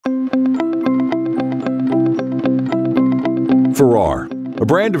FARRAR, a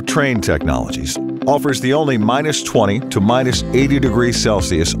brand of Trane Technologies, offers the only -20 to -80 degrees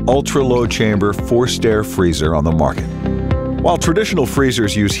Celsius ultra-low chamber forced air freezer on the market. While traditional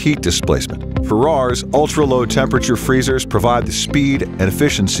freezers use heat displacement, FARRAR's ultra-low temperature freezers provide the speed and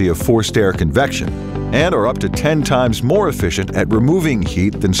efficiency of forced air convection and are up to 10 times more efficient at removing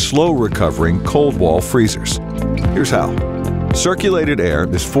heat than slow-recovering cold-wall freezers. Here's how. Circulated air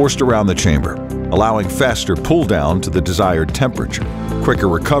is forced around the chamber, allowing faster pull-down to the desired temperature, quicker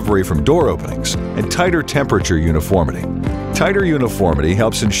recovery from door openings, and tighter temperature uniformity. Tighter uniformity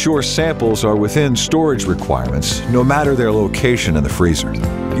helps ensure samples are within storage requirements no matter their location in the freezer.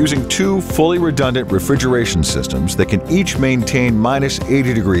 Using two fully redundant refrigeration systems that can each maintain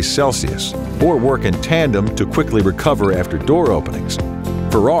 -80 degrees Celsius or work in tandem to quickly recover after door openings,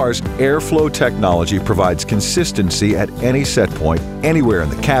 FARRAR's airflow technology provides consistency at any set point, anywhere in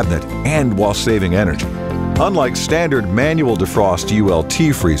the cabinet, and while saving energy. Unlike standard manual defrost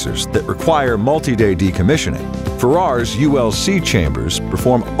ULT freezers that require multi-day decommissioning, FARRAR's ULC chambers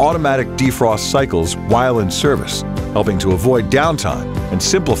perform automatic defrost cycles while in service, helping to avoid downtime and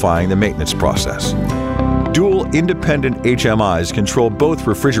simplifying the maintenance process. Dual independent HMIs control both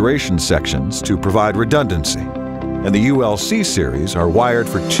refrigeration sections to provide redundancy, and the ULC series are wired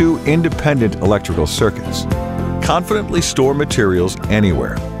for two independent electrical circuits. Confidently store materials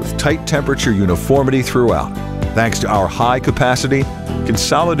anywhere with tight temperature uniformity throughout, thanks to our high-capacity,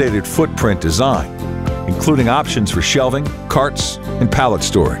 consolidated footprint design, including options for shelving, carts, and pallet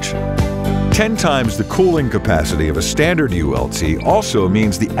storage. 10 times the cooling capacity of a standard ULT also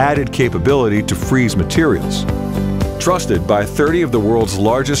means the added capability to freeze materials. Trusted by 30 of the world's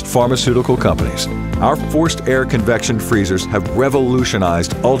largest pharmaceutical companies, our forced air convection freezers have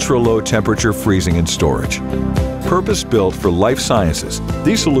revolutionized ultra-low temperature freezing and storage. Purpose-built for life sciences,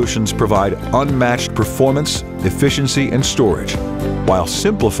 these solutions provide unmatched performance, efficiency, and storage, while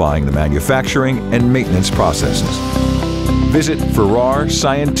simplifying the manufacturing and maintenance processes. Visit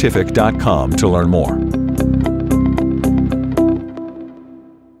FARRARscientific.com to learn more.